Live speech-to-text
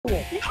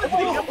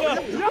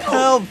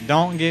Help!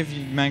 Don't give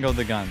Mango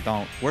the gun.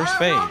 Don't. Where's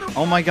Fade?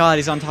 Oh my god,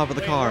 he's on top of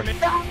the car.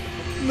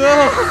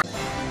 No!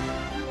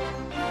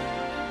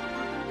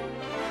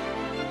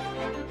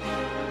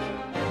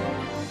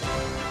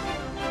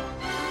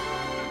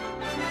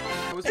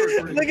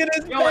 Look at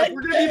this. Yo, if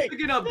we're gonna be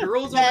picking up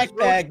girls on this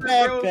road trip,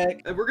 bro.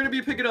 If we're gonna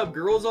be picking up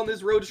girls on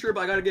this road trip,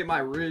 I gotta get my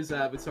Riz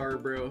avatar,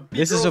 bro.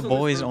 This is a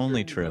boys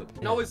only trip.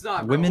 No, it's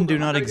not. Bro. Women do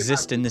not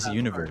exist in this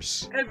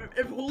universe.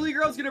 If Holy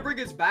Girl's gonna bring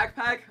his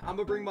backpack, I'm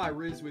gonna bring my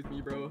Riz with me,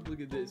 bro.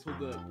 Look at this.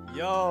 Hold up.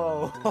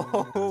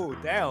 Yo,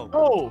 damn.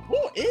 Oh, who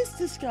is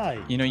this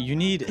guy? You know, you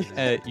need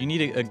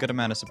a good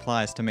amount of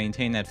supplies to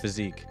maintain that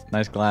physique.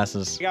 Nice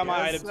glasses. I got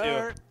my item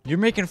too. You're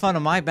making fun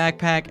of my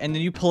backpack, and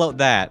then you pull out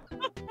that.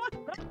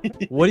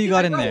 What do you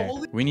got in there?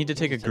 We need to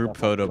take a group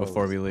photo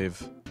before we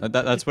leave.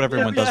 That's what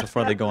everyone does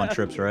before they go on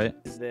trips, right?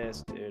 What is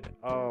this, dude?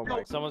 Oh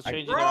my! Someone's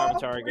changing their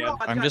avatar again.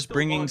 I'm just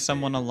bringing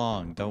someone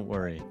along. Don't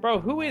worry. Bro,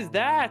 who is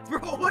that? Bro,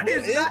 what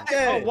is that?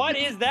 Oh, what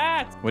is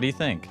that? What do you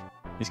think?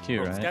 He's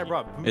cute, This right? guy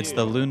brought It's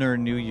the Lunar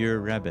New Year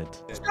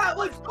rabbit. Scott,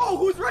 let's go.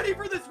 Who's ready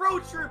for this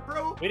road trip,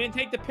 bro? We didn't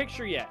take the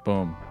picture yet.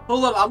 Boom.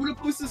 Hold up, I'm gonna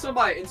post this on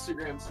my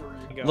Instagram story.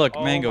 Look,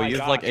 Oh Mango, my you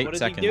have gosh, like what 8 is he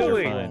seconds. You're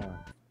doing? fine.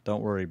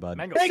 Don't worry, bud.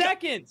 Mango. 8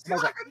 seconds. I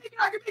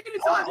can make it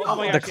in time. Oh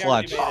my The gosh,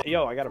 clutch.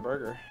 Yo, I got a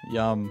burger.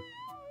 Yum.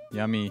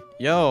 Yummy.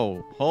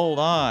 Yo, hold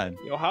on.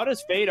 Yo, how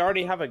does Fade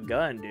already have a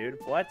gun, dude?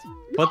 What?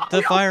 Put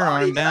the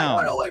firearm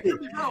down.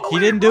 He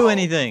didn't do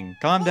anything.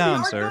 Calm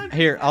down, sir.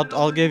 Here,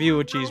 I'll give you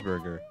a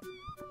cheeseburger.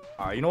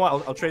 Alright, you know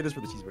what? I'll trade this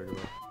for the cheeseburger,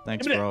 bro.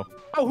 Thanks, bro.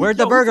 Oh, Where'd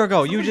the burger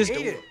go? You somebody just.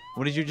 ate it.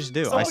 What did you just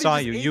do? I Somebody saw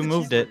just you. ate You the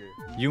moved it. cheeseburger.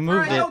 You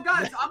moved it.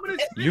 Guys, I'm gonna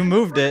You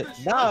moved it.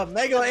 No,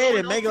 Mango ate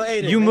it. Mango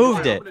ate it. You Mango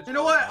moved ate it. You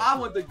know what? I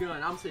want the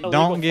gun. I'm saying.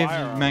 Don't give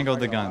firearm. Mango Oh my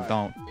the gun.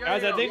 God. Don't.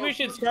 Guys, I think we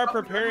should start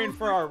preparing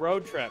for our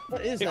road trip.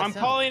 What is that I'm sound?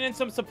 calling in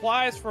some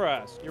supplies for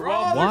us. You're Bro,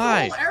 welcome. Why?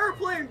 there's a whole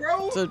airplane,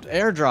 bro. It's an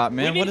airdrop,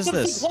 man. We What need is some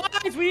this?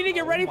 supplies. We need to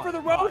get ready for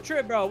the road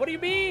trip, bro. What do you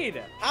mean?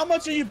 How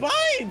much are you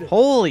buying?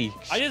 Holy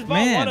I just bought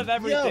man. one of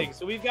everything,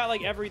 so we've got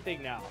like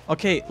everything now.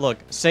 Okay, look.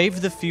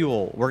 Save the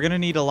fuel. We're gonna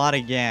need a lot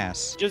of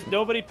gas. Just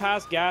nobody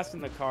pass gas in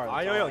the car.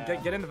 Alright, yo,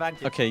 get in the van.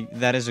 Kid. Okay,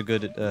 that is a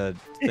good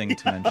thing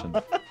to mention.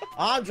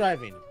 I'm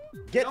driving.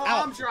 Get No,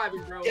 out. I'm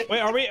driving, bro. Wait,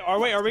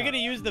 are we gonna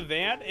use the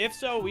van? If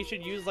so, we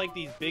should use like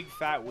these big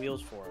fat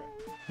wheels for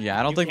it. Yeah,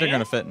 I don't You think they're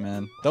can't? gonna fit,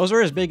 man. Those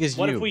are as big as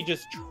What you. if we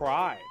just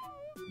tried?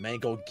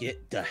 Mango,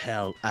 get the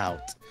hell out.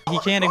 He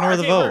can't ignore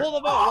the Okay, we'll vote. hold the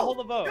vote. We'll hold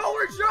the vote. Yo,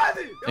 we're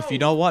driving. If you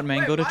don't want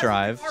Mango to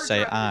drive,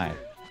 say aye.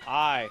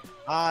 Aye.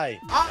 Aye.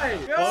 Aye.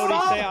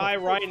 Bodie, say aye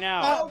right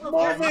now. Stop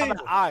moving.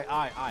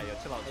 Aye, yo,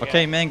 chill out.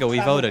 Okay, Mango, we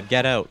voted.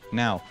 Get out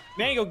now.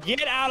 Mango,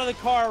 get out of the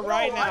car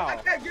right now. I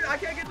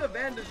can't get the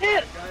van to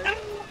drive, guys.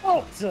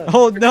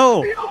 Oh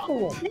no!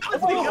 Help.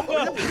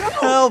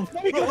 Help!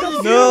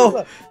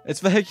 No! It's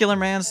vehicular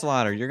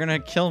manslaughter. You're gonna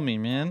kill me,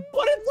 man.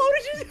 What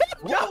did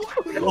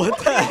you What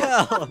the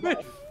hell?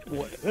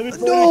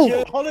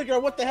 No! Holy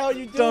girl, what the hell are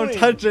you doing? Don't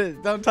touch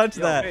it. Don't touch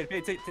Yo, that.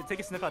 hey, take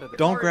a sniff out of it.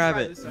 Don't Alright, grab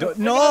try it. this Don't- out.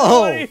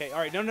 No! Okay, all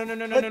right. No.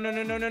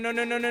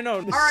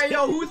 All right,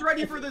 yo, who's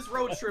ready for this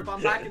road trip?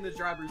 I'm back in the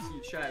driver's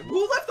seat, chat.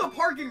 Who left the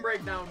parking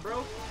brake down,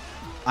 bro?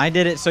 I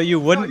did it so you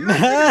wouldn't.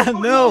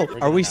 No!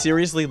 Are we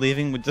seriously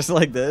leaving with just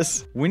like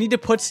this? We need to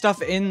put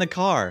stuff in the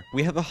car.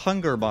 We have a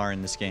hunger bar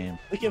in this game.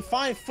 We can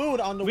find food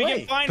on the We way.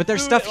 can find But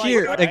there's food, stuff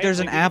here. right? Like there's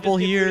an we can apple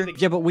just get food here. in the-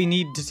 Yeah, but we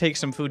need to take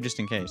some food just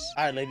in case.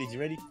 All right, ladies, you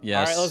ready?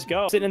 Yes. All right, let's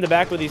go. Sitting in the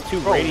back with these two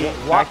radiant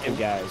active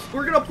guys.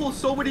 We're gonna pull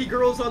so many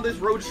girls on this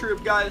road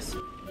trip, guys.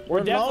 We're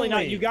definitely not.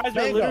 lonely. You guys are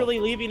Mango. literally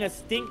leaving a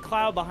stink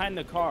cloud behind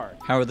the car.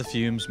 How are the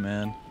fumes,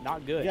 man?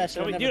 Not good. Yeah,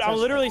 should've never Dude, I'm touched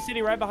literally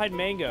sitting right behind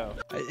Mango.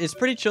 It's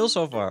pretty chill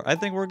so far. I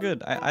think we're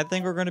good. I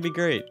think we're gonna be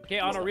great. Okay,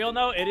 on a real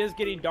note, it is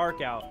getting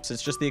dark out. So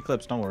it's just the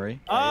eclipse. Don't worry.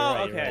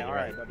 Oh, You're okay, right, all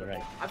right. you're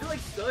right. I feel like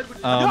Stud would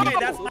just. Okay,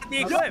 that's not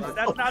the eclipse.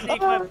 That's not the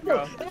eclipse,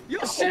 bro. Yo,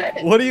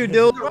 shit. What are you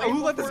doing? Bro,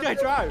 who let this guy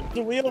drive?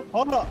 The wheel.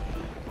 Hold up.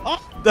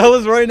 That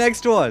was right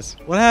next to us.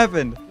 What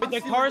happened? But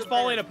the car's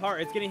falling apart.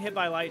 It's getting hit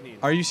by lightning.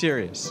 Are you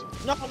serious?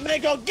 No,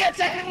 Mango, get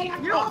the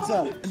hell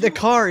out. The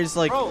car is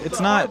like, Bro, it's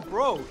the not. car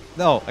broke.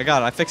 No, I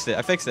got it. I fixed it.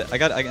 I fixed it. I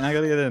gotta get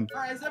in.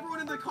 All right, is everyone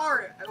in the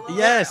car?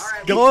 Yes, All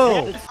right,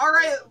 go. All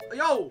right,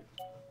 yo.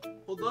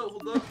 Hold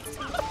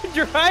up.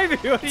 Driving.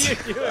 What are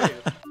you doing?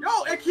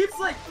 Yo, it keeps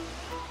like.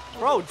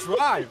 Bro,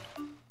 drive.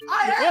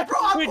 I am, bro.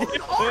 I'm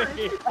moving hard.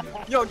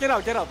 Yo, get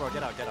out, bro,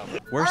 get out.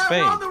 Where's All right,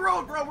 Faye? we're on the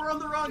road, bro. We're on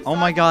the wrong side. Oh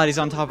my God, he's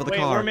on top of the Wait,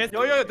 car. we're missing.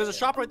 Yo, there's a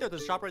shop right there.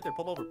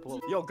 Pull over.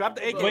 Yo, grab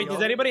the AK. Wait, yo.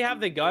 does anybody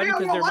have the gun? Yo,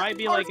 Because yo, there what? might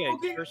be Car's like a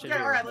smoking? person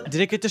Okay, all right, here. let's.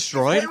 Did it get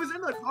destroyed? It was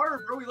in the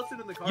car, bro. We left it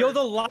in the car. Yo,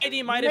 the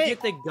lighting might have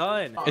hit the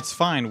gun. It's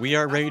fine. We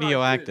are That's not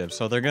radioactive,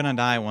 so they're gonna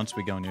die once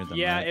we go near them.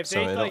 Yeah, right? if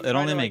so they like, it try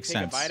only to, like, makes take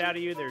sense. a bite out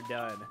of you, they're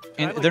done.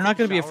 And like, they're not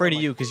take a gonna be shower, afraid of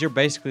like- you because you're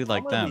basically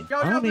like them. Yo,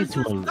 I don't need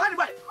there's to-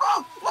 dynamite.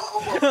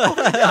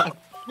 Oh,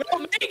 Yo,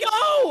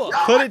 Mango!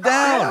 Put it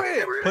down.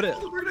 We're Put gonna it-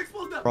 explode, we're gonna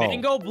explode now. Bro.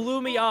 Mango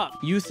blew me up.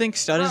 You think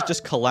Stud is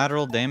just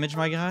collateral damage,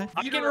 my guy?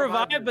 I can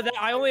revive, but then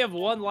I only have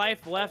one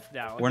life left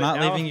now. We're not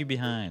Now- leaving you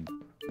behind.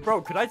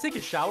 Bro, could I take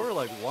a shower?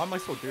 Like, why am I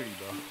so dirty,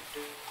 bro?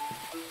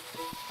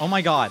 Oh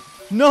my God.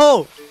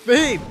 No,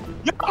 babe.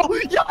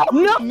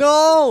 No.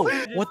 No.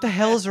 What the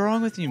hell is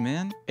wrong with you,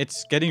 man?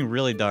 It's getting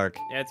really dark.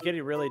 Yeah, it's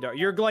getting really dark.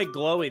 You're like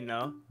glowing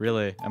though.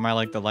 Really? Am I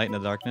like the light in the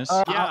darkness?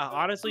 Yeah,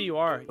 honestly, you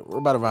are. We're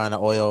about to run out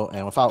of oil,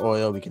 and without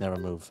oil, we can never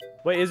move.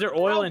 Wait, is there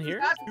oil in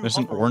here? There's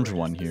an orange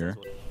one here.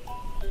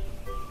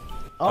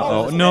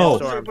 Oh, Uh-oh, no.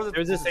 Sandstorm.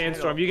 There's a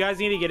sandstorm. You guys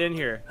need to get in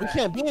here. we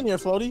can't be in here,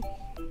 Floaty.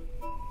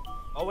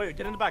 Oh wait,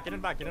 get in the back, get in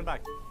the back, get in the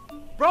back.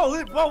 Bro,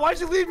 why'd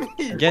you leave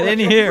me? Get in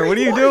here. What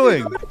are you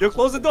doing? Yo,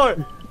 close the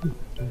door.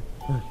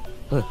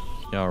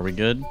 Yo, are we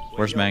good?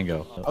 Where's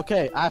Mango?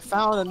 Okay, I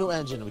found a new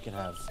engine we can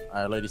have.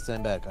 All right, ladies,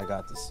 stand back. I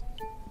got this.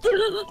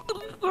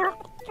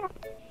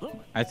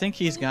 I think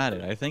he's got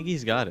it. I think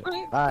he's got it.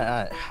 All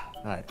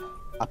right.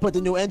 I put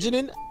the new engine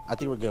in. I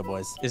think we're good,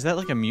 boys. Is that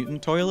like a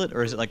mutant toilet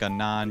or is it like a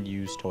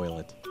non-used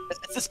toilet?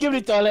 It's a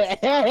skibidi toilet.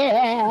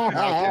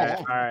 Okay,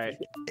 all right.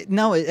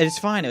 No, it's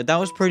fine. That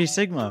was pretty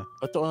Sigma.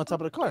 Put the oil on top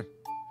of the car.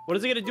 What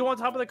is it gonna do on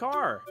top of the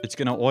car? It's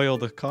gonna oil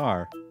the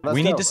car. Let's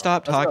We need go. to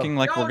stop Let's go. talking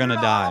like No, we're gonna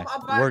no, die.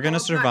 I'm back, We're gonna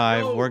I'm back,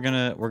 survive. no.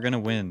 We're gonna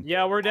win.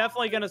 Yeah, we're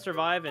definitely gonna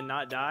survive and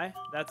not die.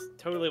 That's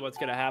totally what's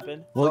gonna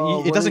happen. Well, Oh,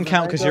 it what doesn't is it,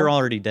 count because Mango? you're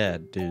already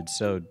dead, dude.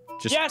 So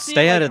just Yeah, see,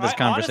 stay out like, of this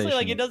conversation. Honestly,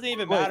 like it doesn't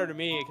even Wait. matter to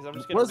me because I'm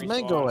just gonna. Where's respawn.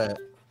 Mango at?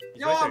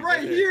 Yo, I'm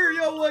right here.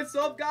 Yo, what's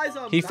up, guys?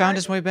 He found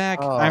his way back.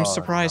 Oh, I'm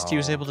surprised he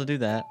was no. able to do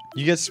that.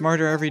 You get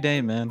smarter every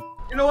day, man.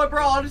 You know what,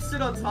 bro? I'll just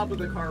sit on top of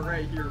the car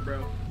right here,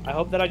 bro. I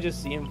hope that I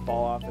just see him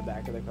fall off the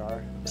back of the car.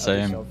 That'd be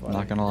Same. so funny.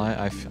 Not gonna lie.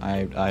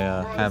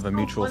 I have a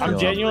mutual I'm I'm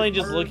feeling. genuinely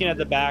just looking at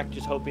the back,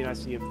 just hoping I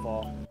see him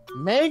fall.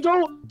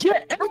 Mango,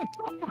 get in the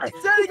car.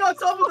 Standing on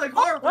top of the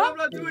car, bro. I'm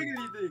not doing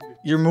anything.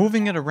 You're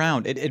moving it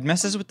around. It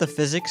messes with the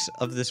physics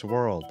of this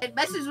world. It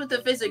messes with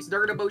the physics,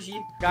 Dirty Boji.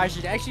 Guys,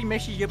 it actually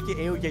makes you get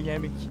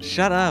alien.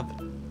 Shut up.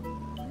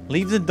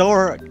 Leave the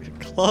door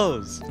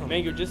closed.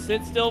 Mango, just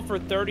sit still for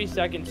 30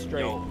 seconds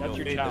straight. That's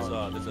your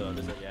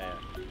challenge. Yeah.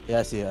 Yeah,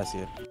 I see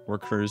it. We're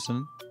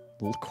cruising.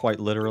 Quite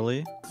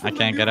literally. I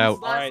can't get out.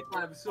 Alright.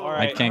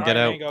 I can't get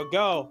out. Mango,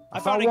 go. I I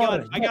found a found gun.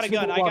 water. I got a Yes,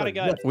 gun. we I got got a water.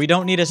 gun. Yes. We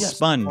don't need a Yes,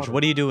 sponge. water.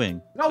 What are you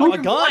doing? No, Oh, we a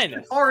can wash gun.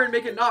 the car and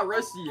make it not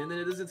rusty, and then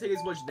it doesn't take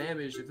as much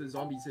damage if the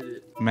zombies hit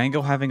it.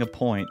 Mango having a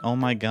point. Oh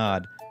my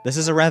god. This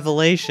is a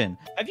revelation.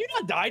 Have you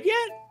not died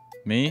yet?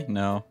 Me?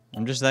 No.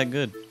 I'm just that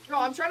good. No,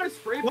 I'm trying to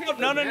spray paint. No,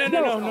 the no, no, van.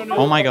 no, no, no.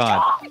 Oh my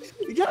god.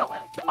 Get away,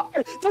 the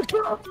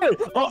car.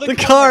 Oh, The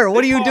car,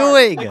 what are you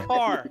doing? The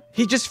car.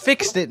 He just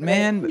fixed it,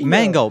 man.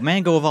 Mango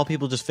of all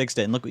people just fixed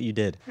it, and look what you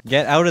did.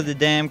 Get out of the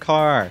damn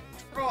car.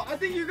 Bro, I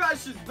think you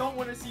guys just don't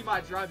want to see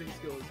my driving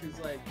skills,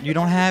 cause like. You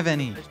don't have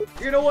any.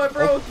 You know what,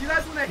 bro? If you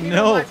guys want to hate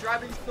No. on my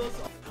driving skills,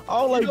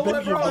 Oh, like You know what,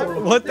 baby bro?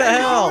 boy. What the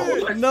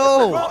hell?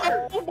 No.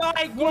 Oh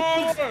my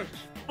god.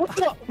 What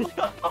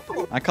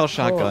the? I call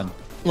shotgun.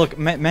 Look,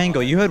 Mango,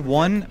 you had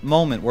one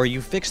moment where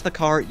you fixed the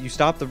car, you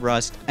stopped the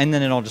rust, and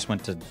then it all just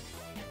went to...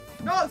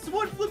 no,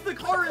 someone flipped the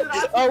car and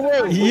I.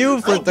 Oh, wait.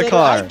 You flipped the I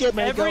car. get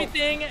Mango.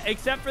 Everything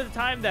except for the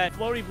time that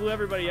Floaty blew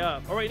everybody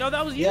up. Oh wait, no,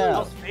 that was you. Yeah. That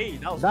was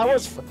fade. That was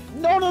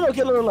no.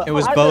 Get a little. It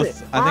was I both. did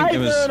it. I think it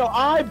was- No.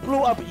 I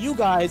blew up you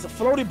guys.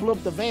 Floaty blew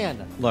up the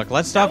van. Look,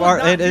 let's That stop was our...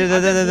 not you. I've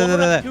been blown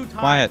up 2 times,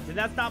 Quiet. and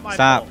that's not my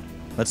Stop. fault.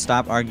 Let's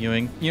stop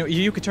arguing. You know,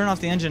 you could turn off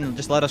the engine and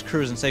just let us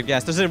cruise and save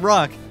gas. There's a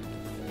rock.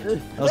 That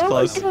was Oh my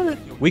close.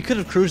 God. We could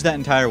have cruised that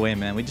entire way,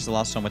 man. We just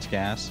lost so much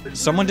gas.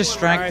 Someone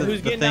distract Alright,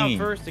 who's the getting out thingy.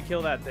 first to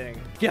kill that thing?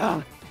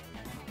 Yeah.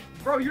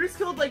 Bro, you just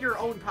killed like your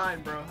own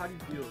kind, bro. How do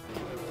you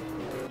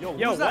feel?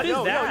 Yo, who's what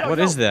is that? What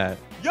is that?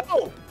 Yo,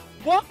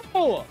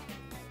 Whoa!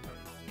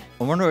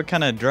 I wonder what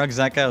kind of drugs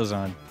that guy was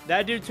on.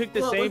 That dude took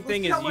the Look, same let's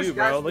thing see how as much you,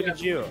 gas bro. we Look have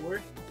at you.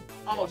 before.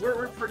 Oh,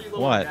 we're pretty low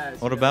What? on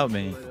gas. What yeah. about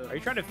me? Are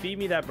you trying to feed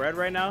me that bread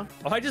right now?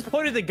 Oh, I just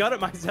pointed the gun at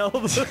myself.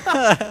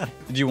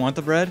 Did you want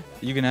the bread?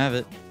 You can have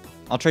it.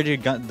 I'll trade you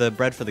the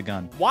bread for the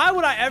gun. Why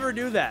would I ever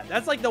do that?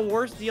 That's like the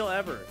worst deal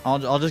ever.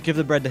 I'll just give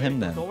the bread to him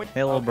then.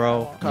 Hey, little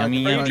bro.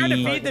 Yummy, Are you trying to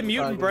yummy. feed the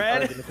mutant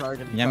bread?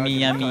 Yummy,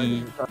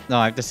 yummy. No,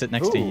 I have to sit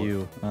next to Ooh.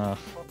 you.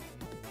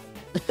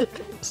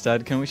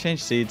 Stud, can we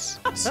change seats?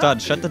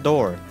 Stud, shut the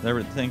door.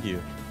 There, thank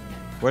you.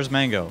 Where's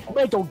Mango?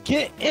 Mango,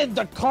 get in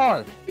the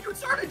car. You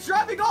started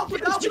driving off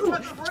without me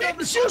at the front of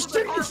the You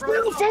stay car,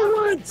 still bro. for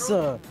once.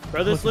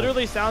 Bro, this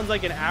literally sounds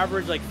like an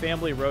average like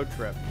family road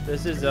trip.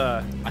 This is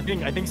I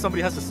think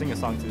somebody has to sing a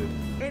song too.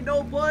 And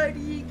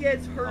nobody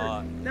gets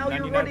hurt. Now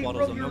you're 99 running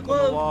bottles from of your milk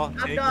on the wall.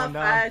 glove. I'm Take not one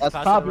down. fast. That's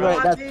Pass it copyright.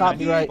 around. That's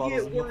copyright.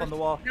 Bottles of milk on the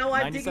wall. Now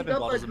I'm digging 97 up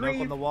bottles a of milk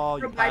on the wall.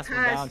 You from my pass them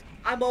down. past.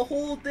 I'm a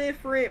whole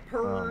different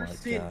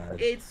person.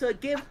 God. It's a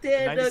gift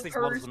and a 96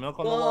 bottles curse. of milk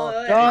on the wall.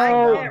 but Go, I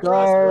can't go,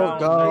 rust around.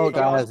 go, Hey,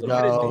 guys, yo,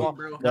 go.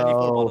 bro. 94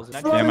 bottles. Yeah,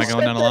 am I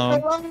going down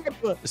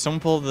alone? Someone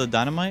pull the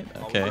dynamite?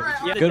 Okay. Get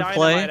the Good dynamite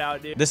play.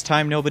 out, dude. This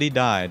time nobody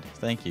died.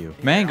 Thank you.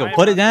 Mango, I'm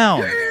put it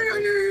not- down.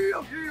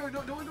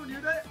 Don't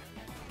do that.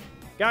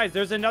 Guys,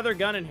 there's another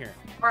gun in here.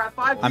 All right,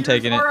 5 I'm meters.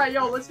 taking it. All right,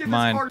 yo, let's get this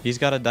Mine. car. He's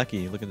got a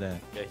ducky. Look at that.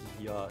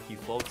 Yeah, he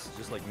floats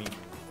just like me.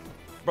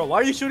 Bro, why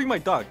are you shooting my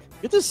duck?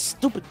 Get this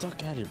stupid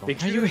duck out of here, bro.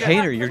 Are you a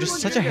hater? You're just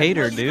such a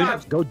hater,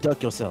 dude. Go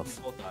duck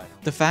yourself. Both die.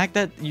 The fact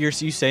that you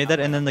say that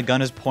and then the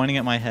gun is pointing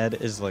at my head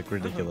is like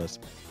ridiculous.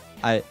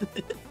 What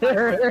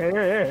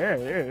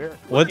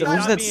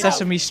was that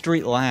Sesame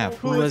Street laugh?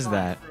 Who was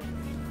that?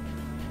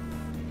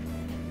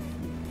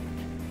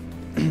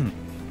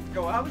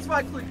 Yo, how about if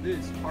I click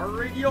this? Car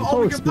radio?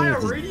 Oh, we can buy a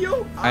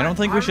radio? I don't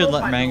think we should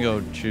let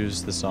Mango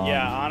choose the song.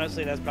 Yeah,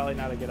 honestly, that's probably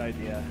not a good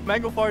idea.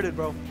 Mango farted,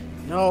 bro.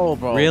 No,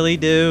 bro. Really,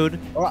 dude?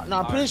 No,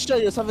 I'm pretty sure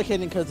you're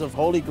suffocating because of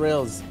Holy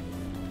Grail's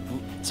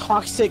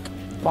toxic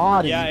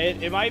body. Yeah,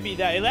 it might be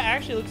that. It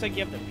actually looks like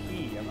you have to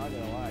pee. I'm not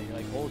gonna lie. You're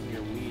like holding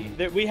your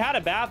wee. We had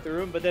a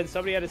bathroom, but then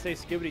somebody had to say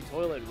skibbity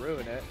toilet and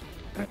ruin it.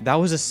 That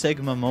was a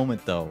Sigma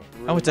moment, though.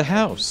 Oh, it's a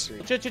house.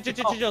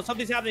 Chill.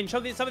 Something's happening.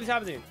 Something's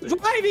happening.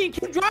 Driving.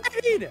 Keep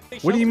driving.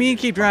 What do you mean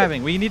keep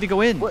driving? We need to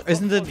go in.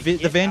 Isn't the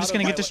van just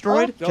gonna get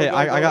destroyed? Okay,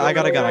 I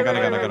got a gun.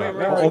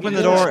 Open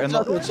the door and.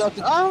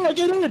 Oh,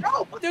 get in!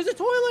 Oh, there's a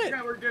toilet.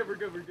 Yeah, we're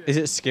good. Is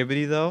it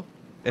Skibbity though?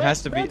 It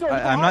has to be.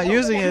 I'm not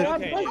using it.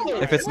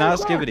 If it's not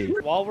Skibbity.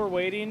 While we're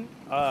waiting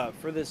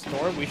for this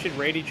storm, we should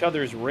raid each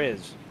other's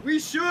Riz. We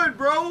should,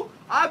 bro.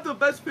 I have the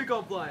best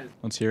pickup lines.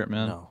 Let's hear it,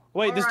 man. No.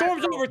 Wait, the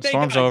storm's over.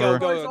 Storm's over.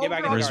 Go. Get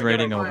back in the Riz car.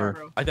 raiding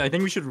over. I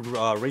think we should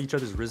rate each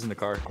other's Riz in the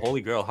car.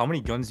 Holy girl, how many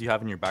guns do you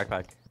have in your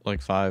backpack?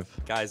 Like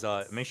 5. Guys,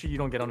 make sure you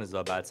don't get on his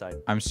bad side.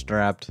 I'm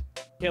strapped.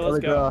 Okay, let's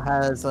go. Girl,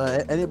 has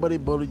anybody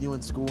bullied you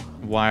in school?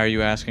 Why are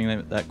you asking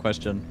that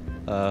question?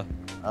 Well,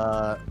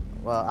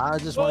 I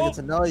just want to get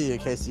to know you in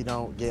case you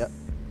don't get,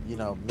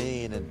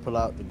 mean and pull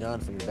out the gun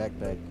from your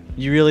backpack.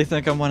 You really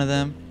think I'm one of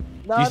them?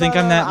 No, You think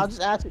I'm that? I'll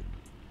just ask you.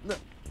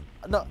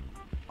 No,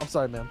 I'm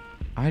sorry, ma'am.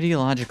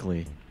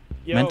 Ideologically,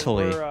 Yo,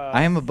 mentally,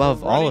 I am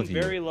above all of you.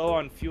 Very low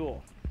on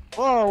fuel.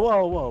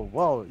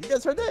 Whoa. You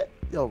guys heard that?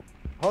 Yo,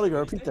 Holy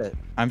Girl, repeat that.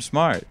 I'm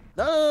smart.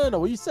 No.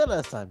 What you said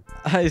last time?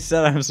 I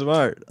said I'm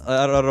smart.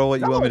 I don't know what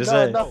you want me to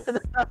say. No,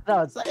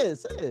 say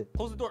it.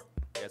 Close the door.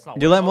 Yeah, it's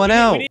not You let one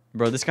out. need-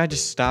 Bro, this guy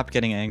just stopped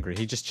getting angry.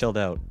 He just chilled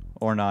out.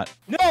 Or not.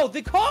 No,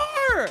 the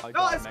car!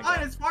 No, it's fine.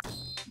 It's fine.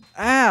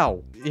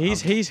 Ow!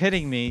 He's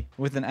hitting me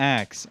with an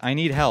axe. I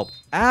need help.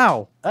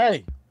 Ow!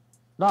 Hey,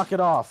 knock it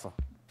off.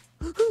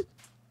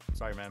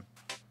 Sorry, man.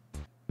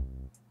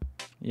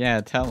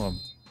 Yeah, tell him.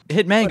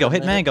 Hit Mango,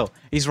 hit Mango.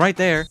 He's right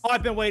there. Oh,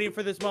 I've been waiting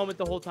for this moment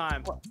the whole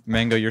time.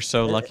 Mango, you're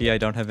so lucky I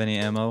don't have any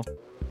ammo.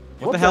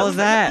 What the hell is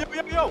that?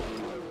 Yo.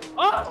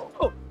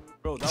 Oh!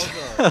 Bro, that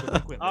was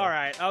delinquent, bro. All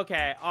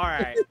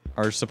right.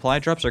 Our supply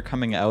drops are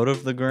coming out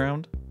of the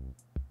ground.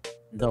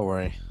 Don't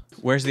worry.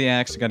 Where's the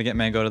axe? Gotta get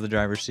Mango to the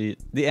driver's seat.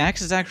 The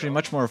axe is actually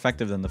much more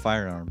effective than the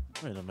firearm.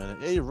 Wait a minute.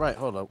 Yeah, you're right.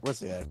 Hold up. Where's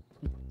the axe?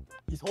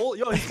 He's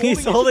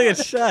holding it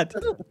shut.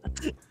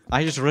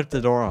 I just ripped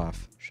the door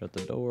off. Shut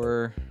the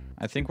door.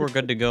 I think we're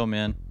good to go,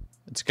 man.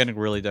 It's getting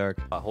really dark.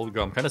 Holy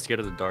girl, I'm kind of scared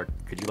of the dark.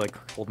 Could you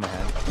hold my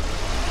hand?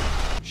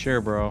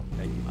 Sure, bro.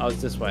 Oh,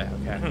 it's this way.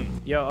 Okay.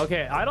 Yo,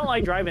 okay. I don't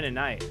like driving at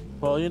night.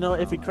 Well,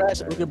 if we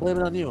crash, we can blame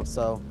it on you.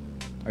 So.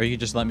 Or you can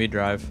just let me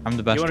drive. I'm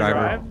the best You wanna driver.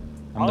 drive?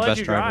 I'm I'll the let best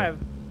you driver.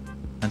 drive.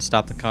 And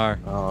stop the car.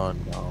 Oh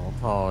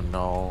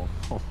no.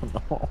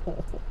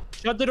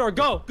 Shut the door.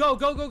 Go.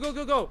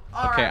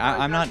 Okay,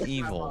 I'm not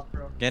evil.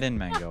 Get in,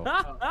 Mango.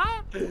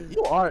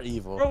 You are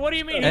evil. Bro, what do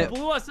you mean? He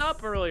blew us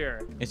up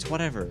earlier. It's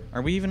whatever.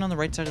 Are we even on the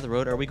right side of the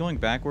road? Are we going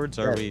backwards?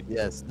 Or are we?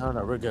 Yes. No,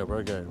 we're good.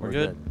 We're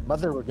good?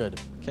 Mother, we're good.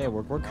 Okay,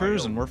 we're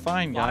cruising. We're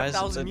fine, guys.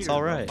 5,000 It's meters, all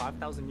bro, right.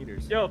 5,000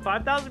 meters. Yo,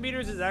 5,000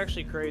 meters is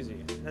actually crazy.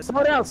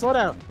 Slow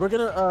down. We're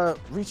gonna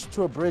reach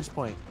to a bridge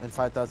point in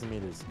 5,000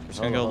 meters. We're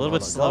just gonna go a little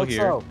bit slow here.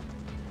 Slow.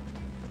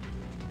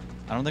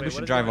 I don't think Wait, we should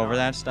what is drive going over on?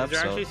 that stuff. Is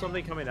there So actually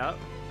something coming up?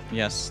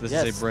 yes, this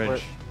Yes, is a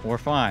bridge. We're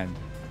fine.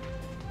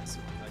 Nice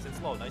and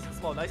slow. Nice and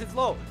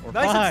slow. We're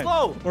Nice fine. and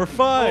slow. We're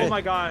fine. Oh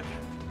my gosh.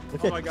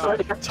 Okay. Oh my gosh.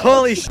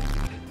 Holy sh!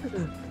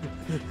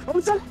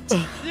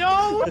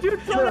 Yo, dude,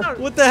 slow down.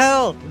 What the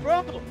hell?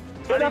 Bro.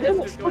 Hit it.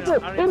 Just go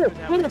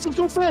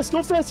fast.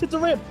 Hit the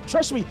ramp.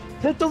 Trust me.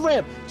 Hit the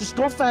ramp. Just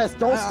go fast.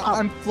 Don't stop.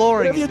 I'm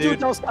flooring Whatever you it, do, dude.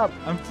 don't stop.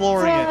 I'm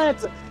flooring it.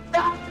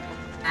 Front.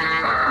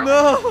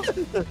 No.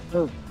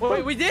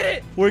 Wait, we did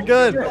it. We're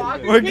good.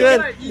 Bro, We're you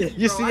good. can't easy,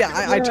 You bro. see,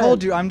 I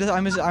told you, I'm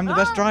the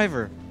best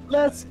driver.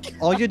 Let's.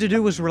 All you had to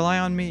do was rely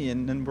on me,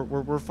 and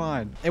we're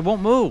fine. It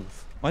won't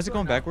move. Why is it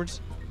going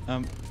backwards?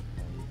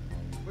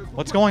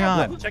 What's going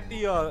on? Check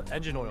the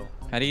engine oil.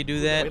 How do you do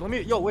that?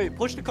 Wait,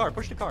 push the car.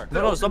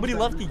 No, somebody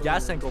left the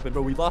gas tank open,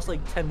 bro. We lost like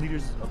 10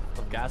 liters of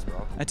gas,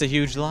 bro. That's a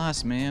huge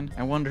loss, man.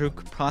 I wonder who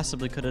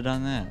possibly could have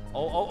done that.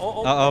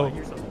 Oh. Uh-oh.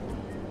 Here's something.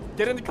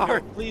 Get in the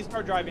car. Please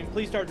start driving.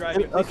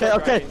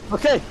 Okay.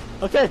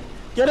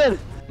 Get in.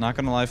 Not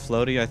gonna lie,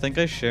 Floaty, I think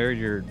I shared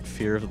your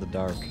fear of the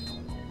dark.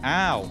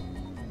 Ow.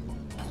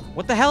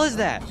 What the hell is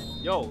that?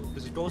 Yo,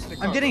 there's a ghost in the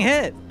car. I'm getting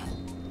hit.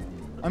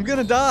 I'm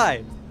gonna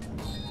die.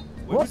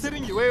 Wait, who's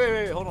hitting you?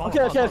 Wait. Hold on.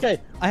 Okay.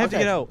 I have to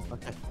get out.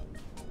 Okay.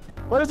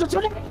 What is it?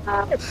 Get in!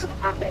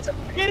 I'm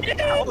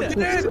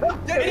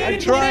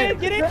trying.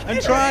 Get in! I'm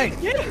trying.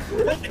 Get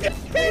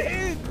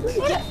in!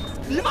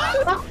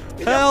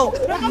 Help!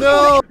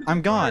 No!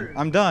 I'm gone.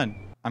 I'm done.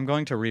 I'm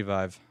going to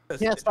revive.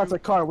 Can't start the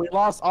car. We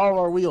lost all of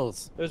our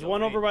wheels. There's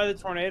one over by the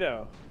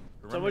tornado.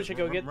 Someone should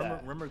go get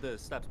that. Remember the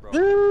steps, bro.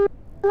 Oh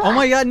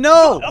my god,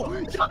 no!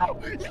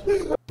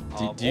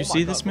 Do you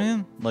see this,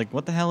 man? Like,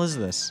 what the hell is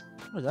this?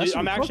 Oh, Dude,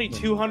 I'm actually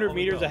 200 Oh,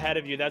 meters no. ahead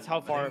of you. That's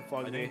how far it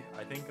flung me.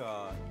 I think,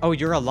 Oh,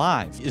 you're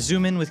alive.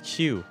 Zoom in with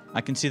Q.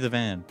 I can see the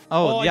van.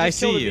 Oh, Oh, yeah, I I just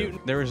killed see a you.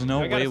 mutant. There is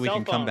no I got way a we cell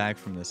can come phone. back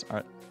from this.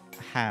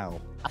 How?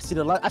 I see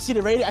the light. I see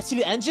the radio. I see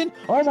the engine.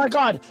 Oh my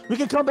God. We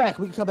can come back.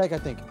 We can come back. I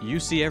think. You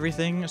see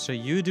everything, so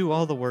you do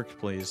all the work,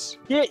 please.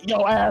 Get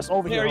your ass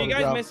over Hey, here. are you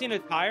guys homie, missing a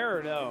tire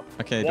or no?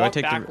 Okay, Walk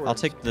I'll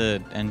backwards. take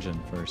the engine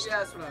first. Yeah,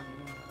 that's what I'm.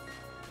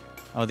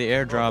 Oh, the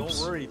air don't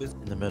drops. worry. This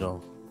In the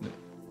middle.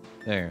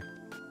 There.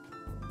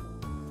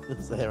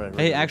 This is right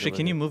Hey, actually,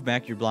 can you move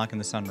back? You're blocking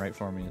the sun right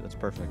for me. That's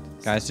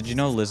perfect. Guys, did you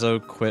know Lizzo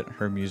quit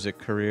her music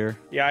career?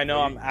 Yeah, I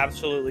know. I'm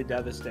absolutely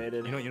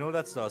devastated. You know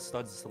that's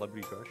Stud's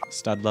celebrity crush.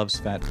 Stud loves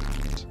fat.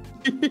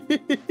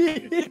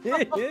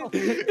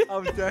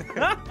 I'm dead.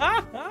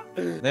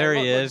 There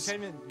he is. You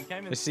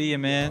came in, I see you,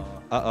 man.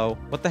 Uh-oh.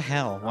 What the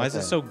hell? Why is it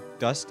Okay. so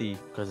dusty?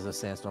 Because it's a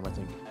sandstorm, I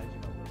think.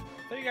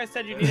 I thought you guys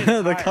said you needed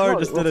a The tire. car No,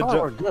 just we're did a fine,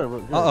 jump. We're good. We're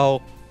good.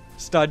 Uh-oh.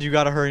 Stud, you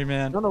gotta hurry,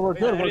 man. No, we're I'm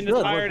good. We're putting good.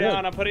 the tire We're down.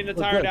 good. I'm putting the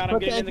We're tire good. down. I'm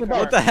Put getting in the engine car.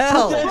 What the Put the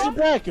hell? engine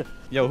back.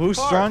 Yo,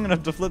 who's strong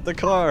enough to flip the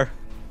car?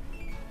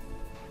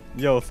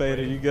 Yo, Fade,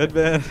 are you good,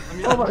 man?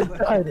 Oh my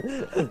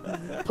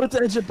God. Put the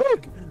engine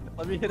back.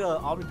 Let me hit a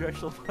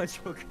omnidirectional punch.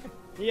 Okay.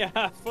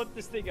 Yeah, flip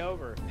this thing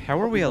over. How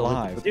are we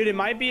alive? Dude, it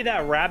might be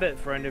that rabbit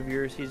friend of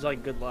yours. He's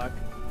like, good luck.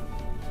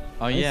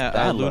 Oh, yeah,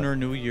 bad luck. Lunar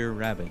New Year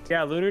Rabbit.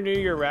 Yeah, Lunar New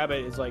Year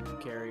rabbit is like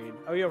carried.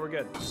 Oh yeah, we're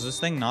good. Is this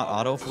thing not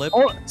auto flip?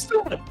 Oh,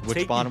 stud. Which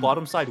Take bottom? the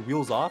bottom side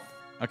wheels off.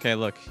 Okay,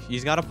 look,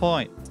 he's got a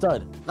point.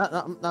 Stud.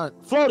 Not.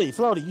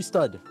 Floaty, you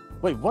stud.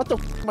 Wait, what the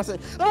f am I saying?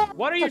 Ah!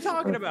 What are you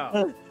talking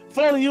about?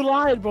 Floaty, you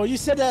lied, bro. You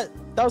said that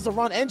was the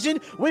wrong engine.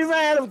 We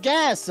ran out of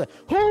gas.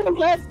 Who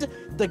left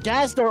the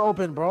gas door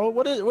open, bro?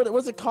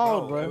 What's it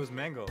called, bro? It was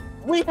mango.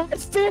 We had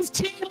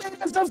 15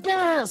 minutes of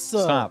gas.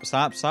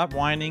 Stop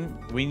whining.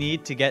 We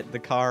need to get the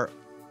car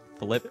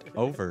flipped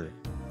over,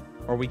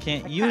 or we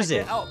can't use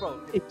it. Out, bro.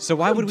 So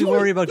why would we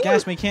worry about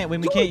gas when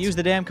we can't use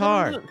the damn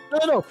car?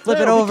 No. Flip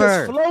it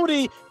over.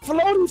 Floaty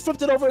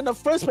flipped it over in the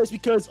first place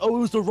because it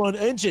was the wrong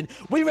engine.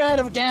 We ran out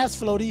of gas,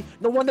 Floaty.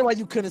 No wonder why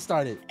you couldn't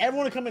start it.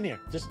 Everyone come in here.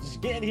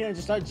 Just get in here and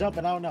just start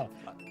jumping. I don't know.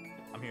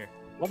 I'm here.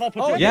 What if I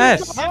put Oh, you-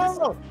 yes.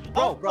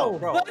 Oh, Bro.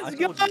 Let's I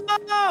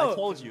go!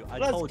 told you. I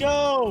Let's told you.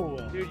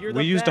 go. Dude, you're the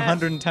We used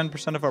best.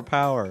 110% of our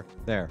power.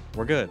 There,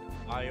 we're good.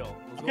 Alright, yo.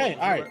 Okay,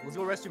 alright. Let's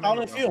go rescue How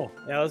Mango. did it feel?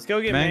 Yeah, let's go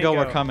get Mango,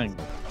 Mango. we're coming.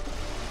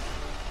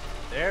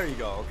 There you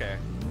go. Okay.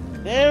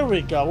 There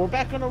we go. We're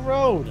back on the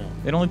road.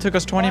 It only took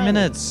us 20 Finally.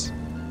 minutes.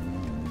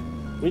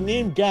 We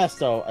need gas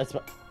though.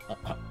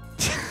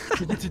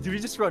 Did we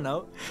just run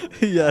out?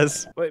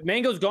 Yes. Wait,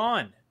 Mango's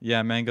gone.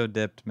 Yeah, Mango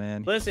dipped,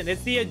 man. Listen,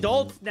 it's the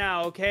adults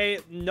now, okay?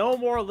 No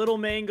more little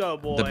Mango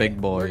boy. The big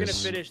We're gonna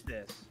boys. finish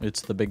this.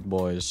 It's the big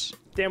boys.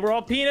 Damn, we're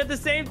all peeing at the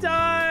same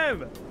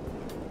time.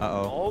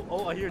 Uh-oh.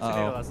 Oh, I hear a Uh-oh.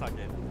 tornado. That's not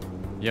good.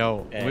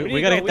 Yo, Yeah. we, need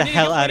we to gotta go, get the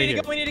hell out of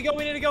here. We need to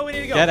go.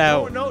 Get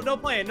out. No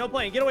playing.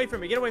 Get away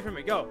from me.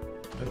 Go.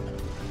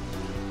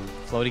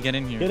 Floaty, get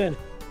in here. Get in.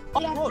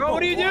 Bro,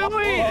 what are you doing?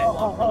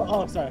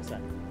 Oh, sorry.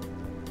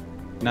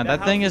 Now That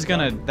that thing house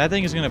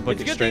is is gonna book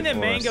It's a it good straight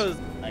thing that for us. Mango's.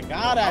 I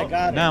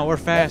got it. No, we're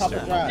That's how to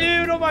faster. drive.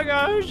 Dude, oh my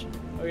gosh.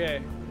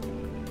 Okay.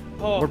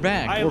 Oh, We're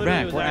back. I We're literally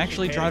back. was We're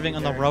actually panicking driving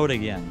on the there. road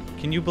again.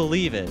 Can you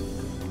believe it?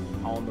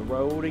 On the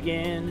road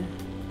again.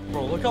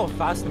 Bro, look how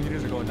fast the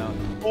meters are going down.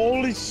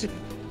 Holy shit.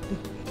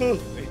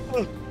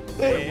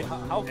 Hey,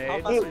 How hey,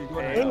 fast are you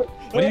going hey. down?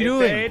 What are you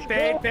doing?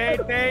 Fade.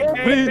 What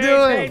are you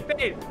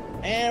doing?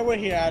 And we're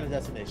here at a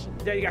destination.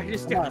 Yeah, you guys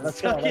just Come on, let's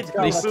go, stuck let's in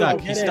go. He's Let's stuck.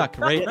 go. He's Get stuck.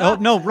 in. Right? Get Oh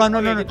in. no! Run!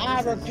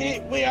 I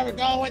repeat, we are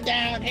going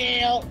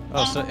downhill.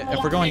 Oh, so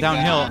if we're going my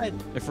downhill,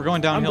 God. if we're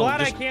going downhill, glad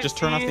I can't just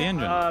turn off see, the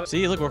engine.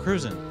 See, look, we're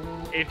cruising.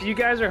 If you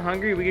guys are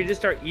hungry, we could just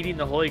start eating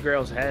the Holy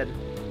Grail's head.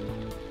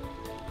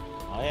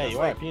 Oh yeah, you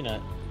are a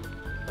peanut.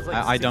 That's like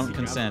I don't 60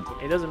 grams. consent.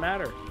 It doesn't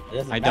matter. It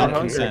doesn't I matter.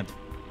 don't consent.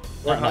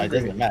 We're No, it hungry.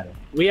 doesn't matter.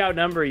 We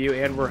outnumber you,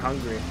 and we're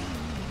hungry.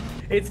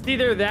 It's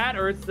either that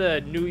or it's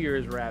the New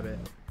Year's rabbit.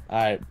 All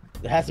right,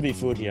 there has to be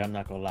food here. I'm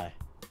not gonna lie.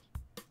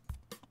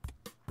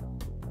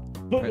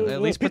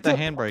 At least put the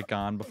Pizza. handbrake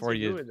on before What's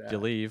he you doing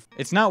that? leave.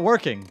 It's not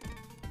working.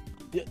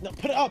 Yeah, no,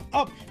 put it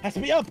up. Has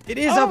to be up. It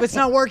is up. It's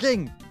not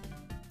working.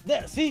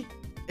 There, see?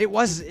 It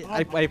was.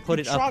 I put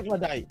it up.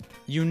 Troglodyte.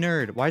 You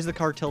nerd. Why is the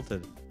car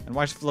tilted? And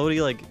why is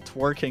Floaty like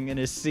twerking in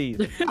his seat?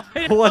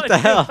 I What the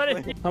know,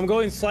 hell? I'm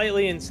going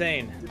slightly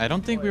insane. I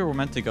don't think we were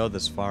meant to go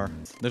this far.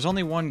 There's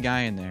only one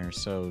guy in there,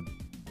 so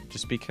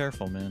just be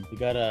careful, man. We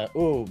got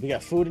we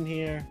got food in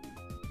here.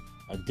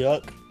 A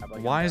duck.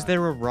 Why is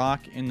there a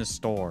rock in the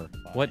store?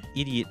 What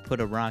idiot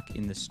put a rock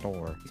in the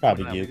store?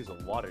 Probably Nah, you. liters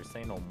of water.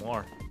 Say no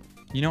more.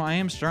 You know, I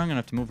am strong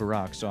enough to move a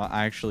rock, so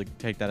I actually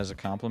take that as a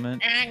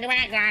compliment.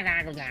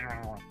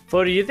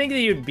 Flo, do you think that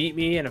you'd beat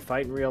me in a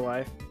fight in real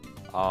life?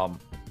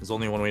 There's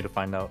only one way to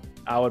find out.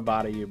 I would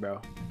body you, bro.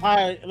 All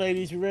right,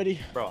 ladies, you ready?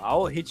 Bro, I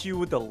will hit you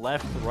with the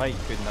left, right.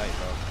 Good night,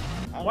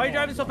 bro. Why are you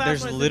driving so fast?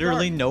 There's when it's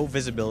literally dark? no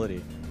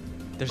visibility.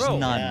 There's Bro.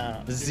 none.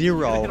 Yeah.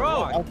 Zero.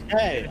 Bro.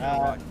 Okay.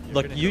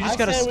 Look, you just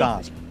gotta I say we-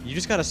 stop. You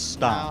just gotta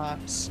stop.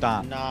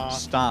 Stop. Nah.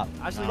 Stop.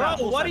 Actually, Bro, nah,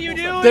 full what side, are you full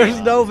side. doing? There's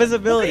no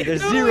visibility.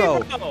 There's What are you zero.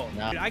 doing, bro?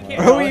 Nah. Dude, I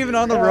can't. Are we even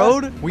on the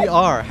road? We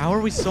are. How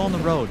are we still on the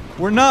road?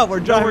 We're not. We're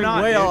driving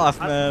not, way dude. off,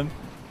 man.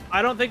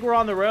 I don't think we're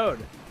on the road.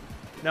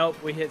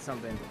 Nope, we hit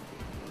something.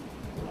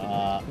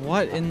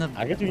 What in the...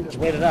 I guess we can just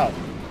wait it out.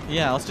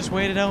 Yeah, let's just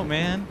wait it out,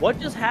 man. What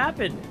just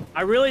happened?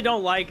 I really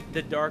don't like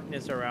the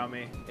darkness around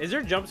me. Is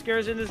there jump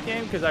scares in this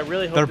game? Because I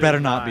really hope There better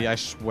there's not be, I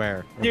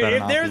swear. There Dude, better if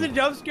not there's be. a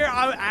jump scare,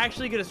 I'm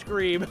actually gonna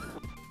scream.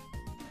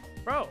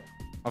 Bro.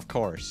 Of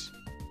course.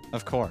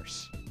 Of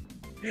course.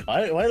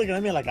 Why are you looking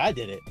at me like I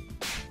did it?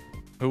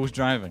 Who was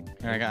driving?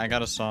 Here, I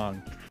got a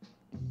song.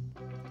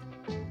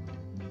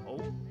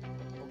 Oh,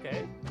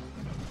 okay.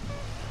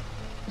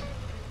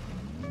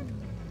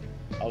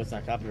 Oh, it's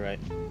not copyright.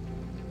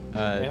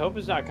 I hope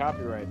it's not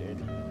copyright,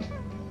 dude.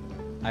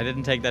 I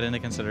didn't take that into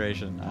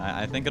consideration.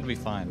 I think it'll be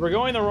fine. We're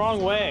going the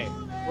wrong way.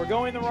 We're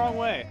going the wrong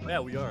way. Yeah,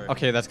 we are.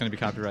 Okay, that's gonna be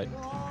copyright.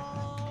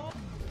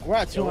 We're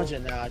at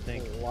 200 now, I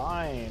think.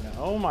 Flying.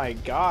 Oh my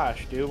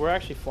gosh, dude. We're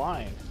actually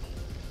flying.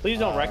 Please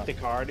don't wreck the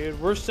car, dude.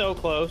 We're so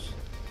close.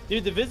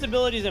 Dude, the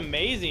visibility is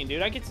amazing,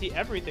 dude. I can see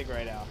everything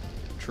right now.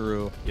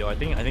 True. Yo, I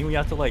think we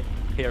have to like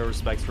pay our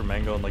respects for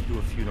Mango and like do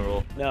a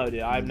funeral. No, dude,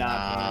 I'm not.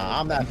 Nah,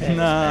 I'm not paying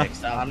Nah.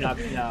 respects. I'm not.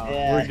 No.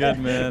 Yeah. We're good,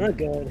 man. We're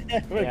good.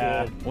 We're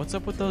Yeah. good. What's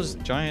up with those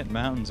giant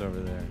mountains over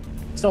there?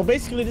 So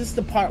basically, this is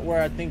the part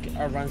where I think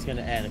our run's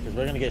gonna end because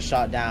we're gonna get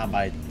shot down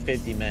by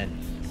 50 men.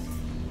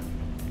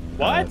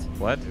 What?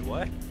 What? Wait,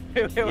 what?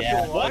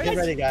 Yeah. what? Get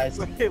ready, guys.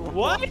 Wait,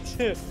 What?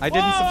 I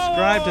didn't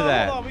subscribe to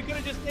that. Hold on, we could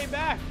have just stayed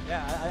back.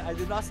 Yeah, I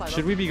did not sign up.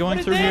 Should we be going What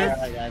is through this? here?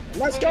 All right, guys.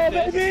 Let's What go, is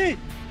this? baby.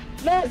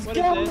 Let's What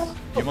is go. this?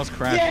 You almost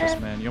crashed Yeah.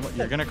 this, man.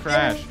 You're gonna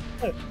crash.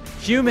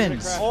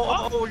 Humans! crash.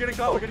 Oh, we're getting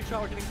caught. We're getting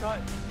shot. We're getting caught.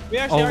 We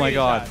actually Oh are my getting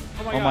god.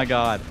 shot. Oh my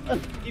god.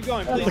 Keep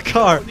going, please. The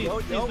car. Please,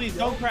 please, Yo, please, yo.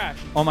 don't crash.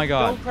 Oh my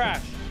god. Don't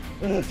crash.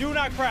 Do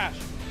not crash.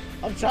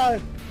 I'm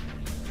trying.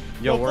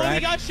 Yo, we're Floaty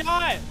at... got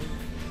shot.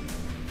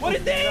 What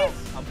is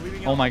this? I'm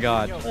bleeding out. Oh my I'm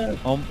god. bleeding out.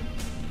 Oh,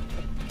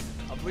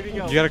 I'm bleeding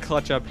out. you gotta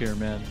clutch up here,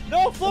 man.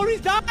 No,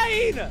 Floaty's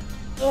dying.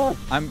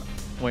 I'm...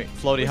 Wait,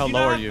 Floaty, how Do low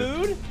not are have you?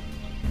 Food?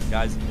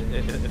 Guys,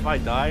 if I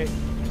die,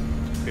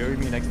 bury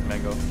me next to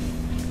Mango.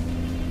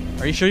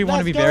 Are you sure you want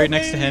to be Let's go, buried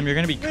next to baby. him? You're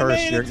gonna be We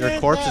cursed. made Your it to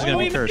corpse is the gonna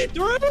We be made cursed. it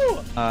through.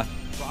 Uh, I'm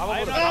not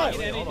Wait, getting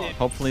hold on. anything.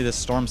 hopefully this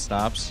storm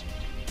stops.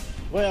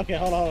 Wait, okay,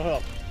 hold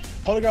on.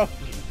 Hold it, girl.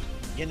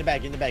 Get in the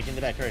back,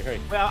 hurry. Wait,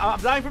 I'm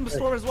dying from the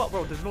storm as well,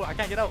 bro. There's no, I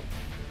can't get out.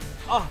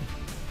 Oh,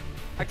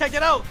 I can't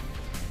get out,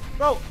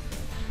 bro.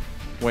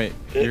 Wait,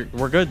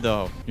 we're good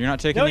though. You're not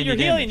taking No, any you're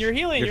damage. healing. You're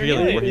healing. You're You're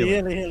healing.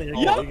 healing. We're healing. Healing.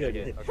 Oh, You're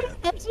okay, good.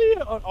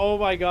 okay. Oh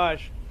my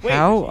gosh. Wait,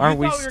 How you are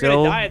we thought we were still-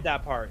 gonna die at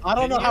that part? I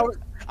don't know didn't how. you?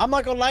 I'm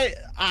not gonna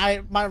lie.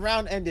 My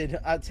round ended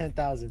at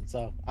 10,000,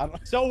 so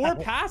So we're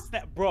past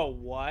that, bro.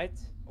 What?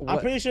 I'm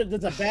pretty sure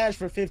there's a badge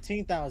for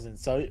 15,000,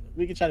 so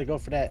we can try to go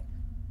for that.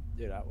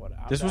 Dude, I'm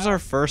This was down. our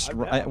first.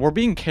 I'm down. We're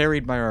being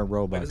carried by our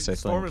Wait, Robux, I the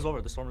storm think. is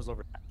over. The storm is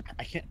over.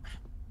 I can't.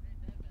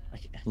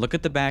 Look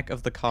at the back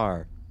of the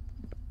car.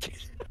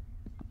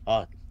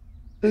 Oh,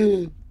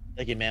 thank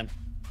you, ma'am.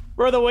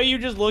 Bro, the way you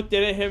just looked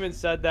at him and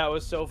said that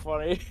was so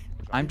funny.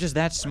 I'm just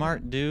that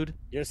smart, dude.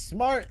 You're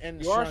smart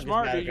and You are strong as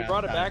smart, dude. You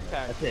brought a battleground.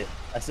 backpack. That's it.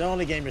 That's the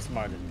only game you're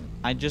smart in.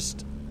 I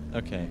just.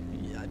 Okay.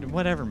 Yeah,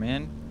 whatever,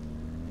 man.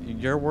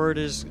 Your word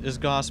is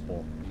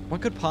gospel.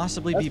 What could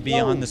possibly be Let's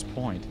beyond go. this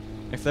point?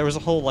 If there was a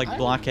whole like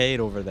blockade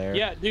over there.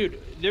 Yeah,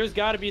 dude, there's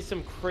got to be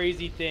some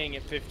crazy thing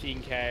at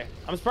 15K.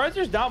 I'm surprised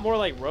there's not more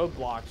like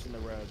roadblocks in the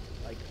road,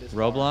 like this.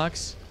 far.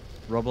 Roblox?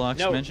 Roblox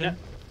No, mention?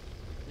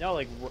 No,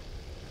 like.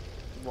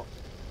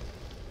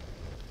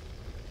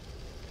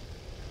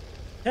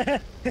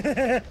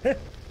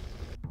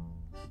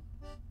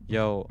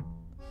 Yo.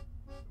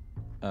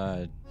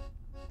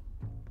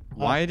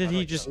 Why did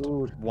he just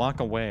Dude. walk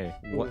away?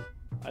 What?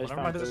 I just Never mind.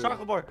 found There's a food.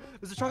 chocolate bar.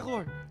 There's a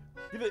chocolate bar.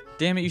 Give it.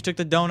 Damn it! You took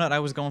the donut. I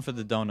was going for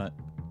the donut.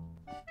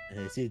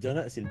 Hey, see the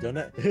donut? See the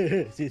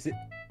donut? see.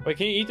 Wait,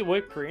 can you eat the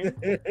whipped cream?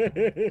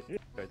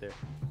 Right there.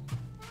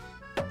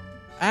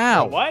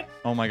 Ow! What?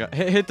 Oh my god!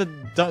 Hit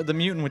the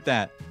mutant with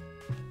that.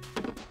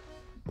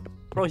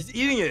 Bro, he's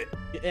eating it.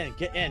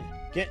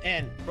 Get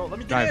in. Bro, let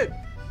me Drive. get it.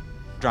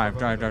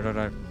 Drive.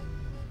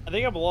 I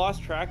think I've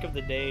lost track of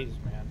the days,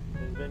 man.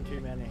 There's been too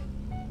many.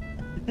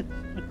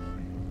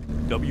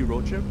 W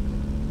road trip.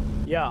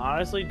 Yeah,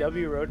 honestly,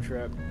 W road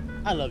trip.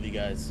 I love you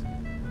guys.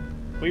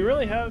 We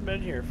really haven't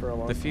been here for a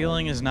long The time.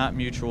 feeling is not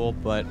mutual,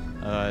 but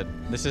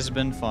this has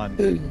been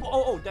fun.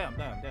 Oh, damn.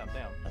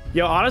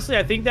 Yo, honestly,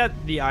 I think that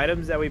the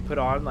items that we put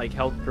on like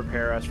helped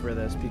prepare us for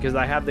this because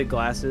I have the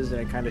glasses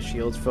and it kind of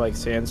shields for like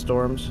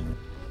sandstorms.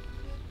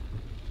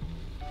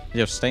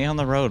 Yo, stay on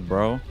the road,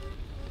 bro.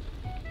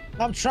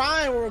 I'm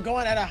trying. We're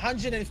going at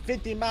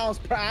 150 miles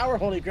per hour,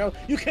 holy girl.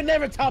 You can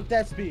never top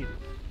that speed.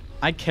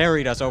 I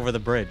carried us over the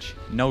bridge.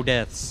 No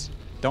deaths.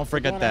 Don't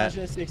forget Going that.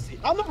 160.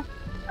 I'm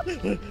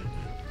not...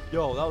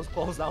 Yo, that was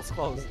close. That was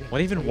close.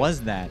 What even was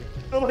that?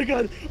 Oh my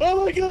god.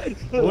 Oh my god.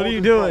 What are you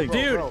doing?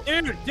 Bro,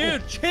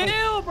 Dude,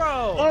 chill,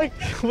 bro. Like,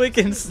 We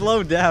can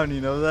slow down,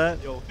 you know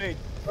that? Yo, Fade.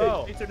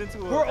 Bro, They turned into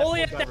a we're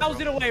only F1 driver,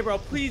 1,000 bro. away, bro.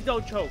 Please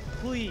don't choke.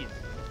 Please.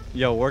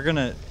 Yo, we're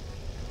gonna.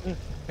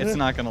 It's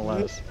not gonna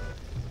last.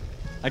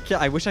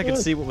 I wish I could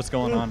see what was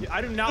going on.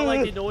 I do not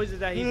like the noises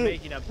that he's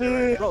making up there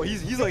right now. Bro,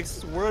 he's like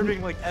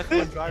swerving like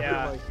F1 driver.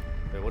 Yeah. Like,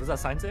 wait, what does that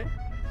sign say?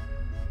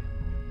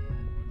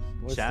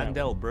 What's that?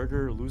 Chandel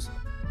Burger lose.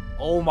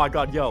 Oh my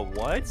God, yo,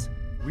 what?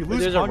 We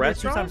lose there's a hunger 2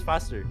 restaurant? times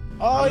faster.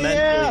 Oh I'm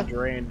yeah. mentally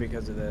drained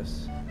because of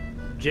this.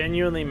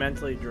 Genuinely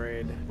mentally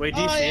drained. Wait,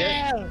 do you Oh see it?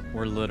 yeah.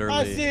 We're I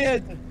literally. see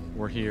it.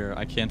 We're here.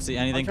 I can't see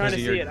anything trying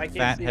because to of see your it. I can't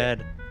fat see it.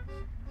 head.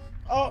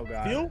 Oh,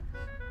 God. fuel?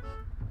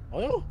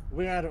 Oil?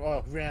 We ran out of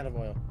oil. We ran out of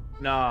oil.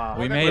 Nah.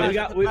 We made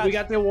it. We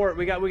got the award.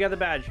 We got the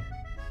badge.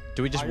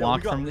 Do we just Yeah, walk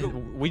we got- from? we The,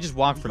 got- we just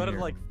walk You from gotta here.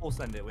 like full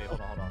send it. Wait,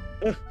 hold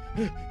on.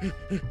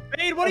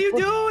 Bade, what are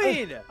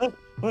you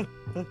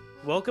doing?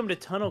 Welcome to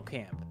Tunnel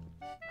Camp.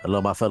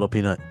 Hello, my fellow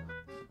peanut.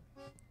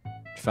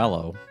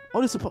 Fellow.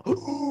 Oh, this supplies.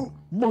 Oh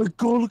my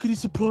god, look at these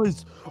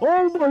supplies.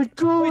 Oh my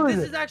god. Wait,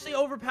 this is actually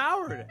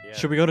overpowered. Yeah.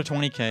 Should we go to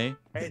 20K?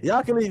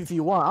 Y'all can leave if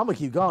you want. I'm gonna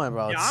keep going,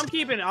 bro. Yeah, I'm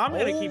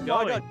gonna keep my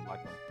going. God.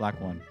 Black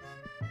one.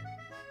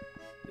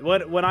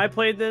 When I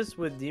played this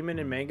with Demon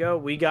and Mango,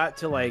 we got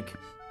to like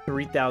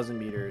 3,000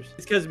 meters.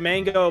 It's because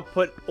Mango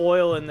put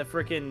oil in the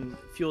freaking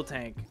fuel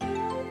tank.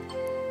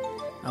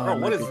 Bro,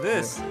 what is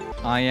this?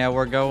 Oh yeah,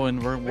 we're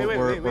going. We're Wait,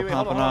 we're hold on, pumping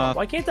hold on. off.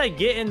 Why can't I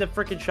get in the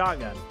freaking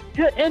shotgun?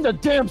 Get in the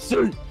damn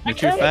suit. You're I too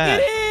can't fat.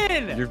 get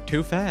in! You're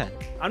too fat.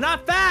 I'm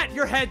not fat!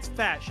 Your head's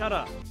fat. Shut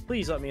up.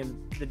 Please let me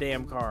in the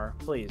damn car.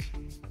 Please.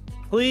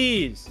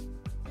 Please.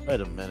 Wait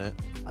a minute.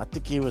 I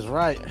think he was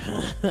right.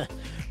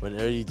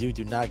 Whenever you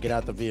do not get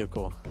out the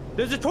vehicle.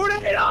 There's a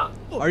tornado!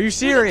 Are you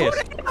serious?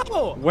 There's a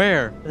tornado!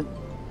 Where?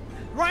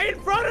 Right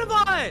in front of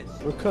us!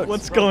 We're cooked.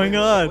 What's Bro, going wait,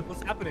 on?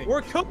 What's happening?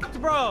 We're cooked,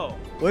 bro!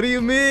 What do you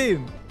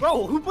mean?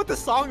 Bro, who put the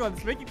song on?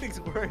 It's making things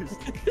worse.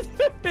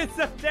 It's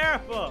so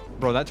terrible.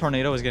 Bro, that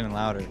tornado is getting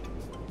louder.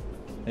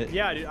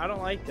 Yeah, dude, I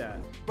don't like that.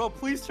 Bro,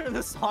 please turn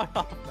the song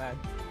off, man.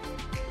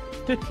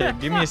 Okay,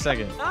 give me a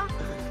second.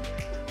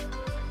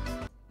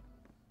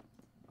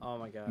 Oh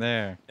my god.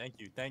 There. Thank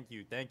you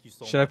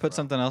so much. Should I put bro.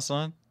 something else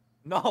on?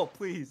 No,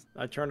 please.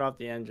 I turned off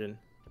the engine.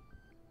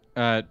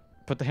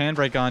 Put the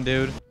handbrake on,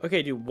 dude.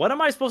 Okay, dude, what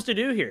am I supposed to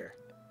do here?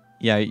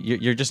 Yeah,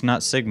 you're just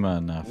not Sigma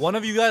enough. One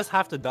of you guys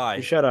have to die.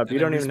 You shut up. and You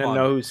then don't even respawn.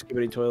 know who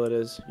Skibbity Toilet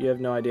is. You have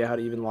no idea how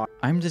to even lock.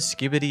 I'm the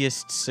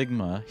skibbidiest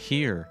Sigma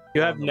here.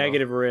 You have no.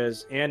 negative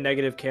Riz and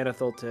negative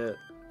Canathil Tit.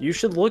 You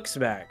should look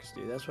smacks,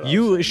 dude. That's what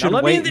You I'm saying. should now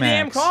let me in wait, the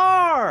damn Max.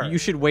 car. You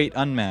should wait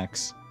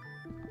unmax.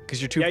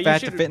 Cause you're too Yeah, you fat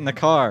to should- fit in the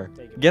car.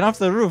 Take it Get off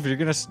the roof.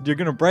 You're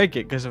gonna break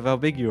it because of how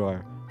big you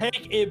are.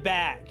 Take it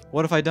back.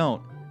 What if I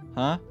don't?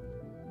 Huh?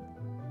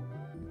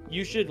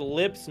 You should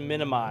lips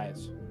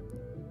minimize.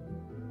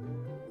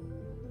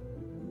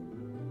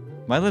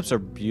 My lips are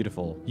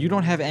beautiful. You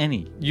don't have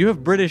any. You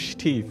have British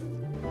teeth.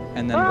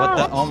 And then what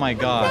the? Oh my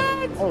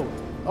god. Oh.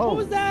 What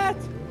was that?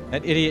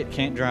 That idiot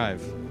can't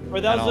drive. Or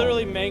that At was all.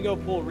 literally Mango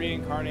Pool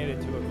reincarnated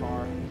to a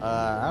car.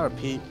 I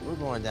repeat, we're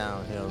going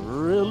downhill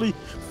really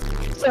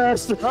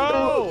fast.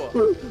 Bro!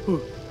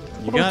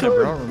 You got it,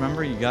 bro.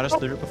 Remember, you got us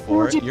through it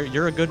before.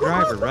 You're a good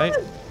driver, right?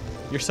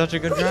 You're such a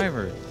good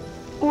driver.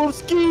 Oh, I'm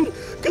scared.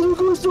 Cause we're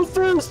going so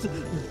fast.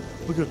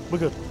 We're good. We're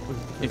good.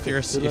 If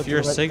you're To the left, a to the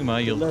right, Sigma,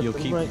 to the left, you'll to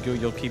the keep right.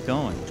 you'll keep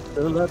going.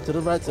 To the left, to the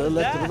right, to the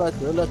left, to the right, to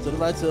the left, to the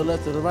right, to the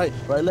left, to the right,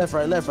 right, left,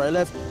 right, left, right,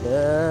 left,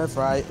 left,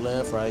 right,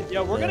 left, right.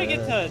 Yeah, we're gonna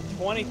get left. to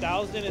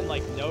 20,000 in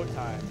like no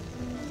time.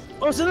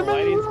 Oh, so The the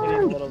lighting's getting a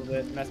middle. little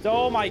bit messed.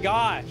 Oh my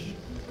gosh!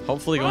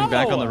 Hopefully, going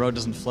back on the Bro! road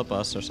doesn't flip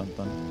us or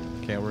something.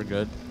 Okay, we're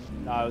good.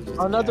 No, it was just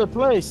Another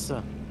place.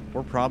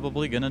 We're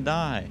probably gonna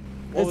die.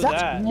 What was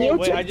that? Oh,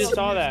 wait, I just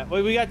saw that.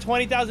 Wait, we got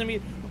 20,000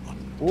 meters.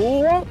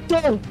 What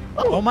the?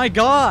 Oh my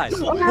god!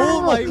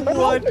 Oh my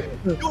what?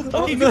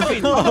 Okay,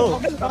 no.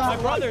 guys. My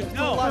brother,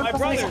 no, my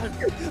brother.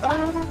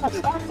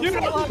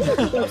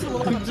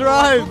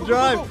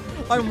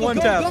 Drive! I'm one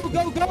tap.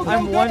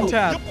 I'm one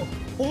tap.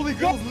 Holy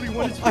girls, literally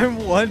one is. I'm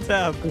one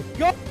tap.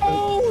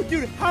 Go,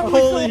 dude! How are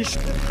Holy we sh!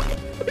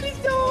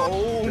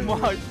 Oh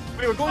my.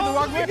 Wait, we're going the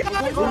wrong way.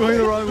 We're going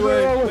the wrong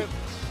way.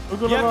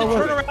 You have to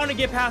turn around and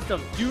get past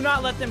them. Do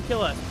not let them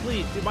kill us,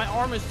 please. Dude, my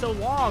arm is so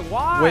long.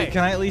 Why? Wait,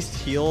 can I at least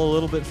heal a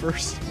little bit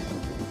first?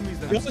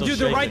 Dude, still they're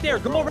shaking. right there.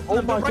 Go around them.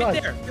 They're my right God.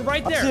 there. You're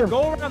right I see there. 'em.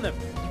 Go around them.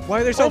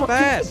 Why are they so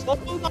fast? Oh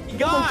my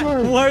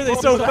god. Why are they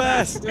so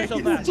fast? They're so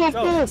fast. so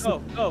Go, fast.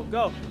 go.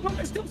 Go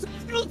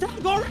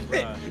around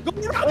it. Go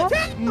around the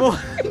tank. Mo-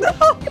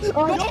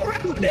 Go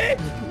around it.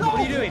 What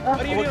are you doing?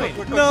 What are you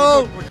doing?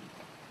 No!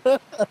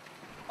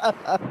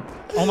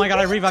 Oh my god,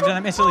 I revived and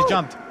I instantly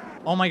jumped.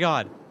 Oh my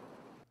god.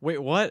 Wait,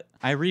 what?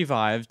 I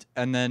revived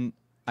and then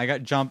I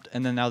got jumped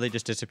and then now they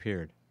just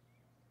disappeared.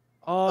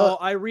 Oh,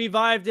 I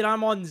revived and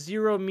I'm on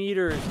 0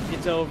 meters.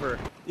 It's over.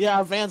 Yeah,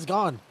 our van's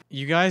gone.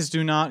 You guys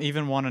do not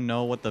even want to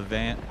know what the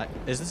van...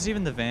 Is this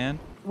even the van?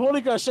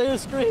 Monica, share your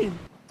screen.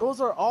 Those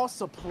are all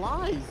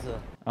supplies.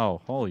 Oh,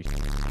 holy sh...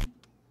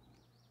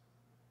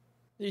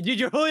 Dude,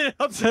 you're holding it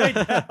upside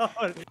down.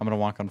 I'm gonna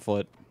walk on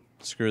foot.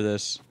 Screw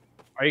this.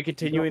 Are you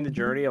continuing the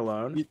journey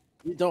alone?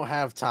 You don't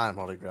have time,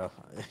 Holy Grail.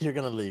 You're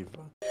gonna leave.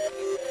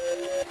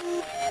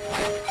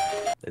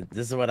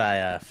 This is what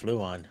I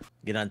flew on.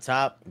 Get on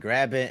top,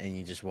 grab it, and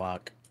you just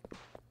walk.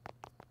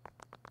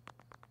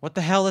 What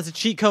the hell? That's a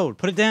cheat code.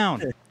 Put it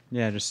down.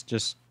 Yeah,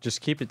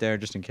 just keep it there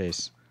just in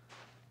case.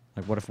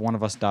 Like, what if one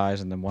of us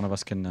dies and then one of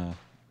us can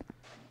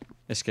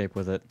escape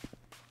with it?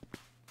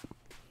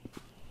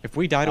 If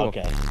we die to a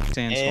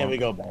sandstorm. And we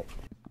go back.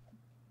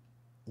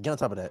 Get on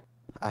top of that.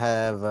 I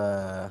have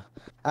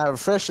a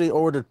freshly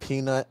ordered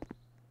peanut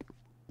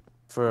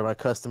for my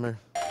customer.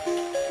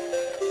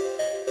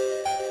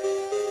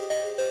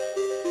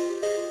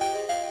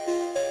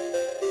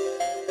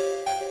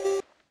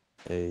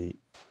 8,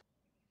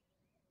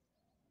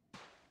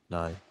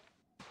 9.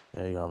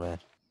 There you go, man.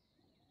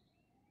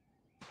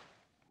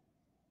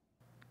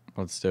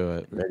 Let's do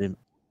it. Ready?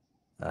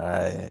 All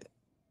right.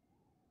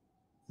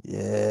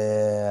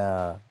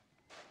 Yeah.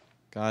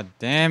 God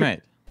damn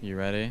it. You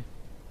ready?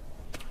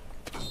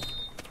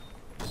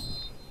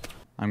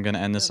 I'm gonna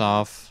end this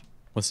off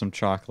with some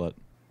chocolate.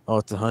 Oh,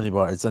 it's a honey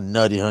bar. It's a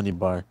nutty honey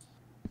bar.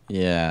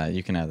 Yeah,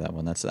 you can have that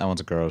one. That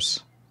one's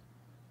gross.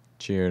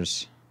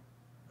 Cheers.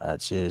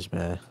 Cheers,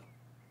 man.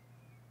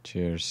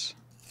 Cheers.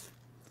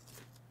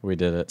 We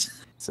did it.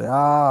 Say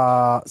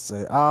ah.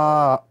 Say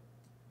ah.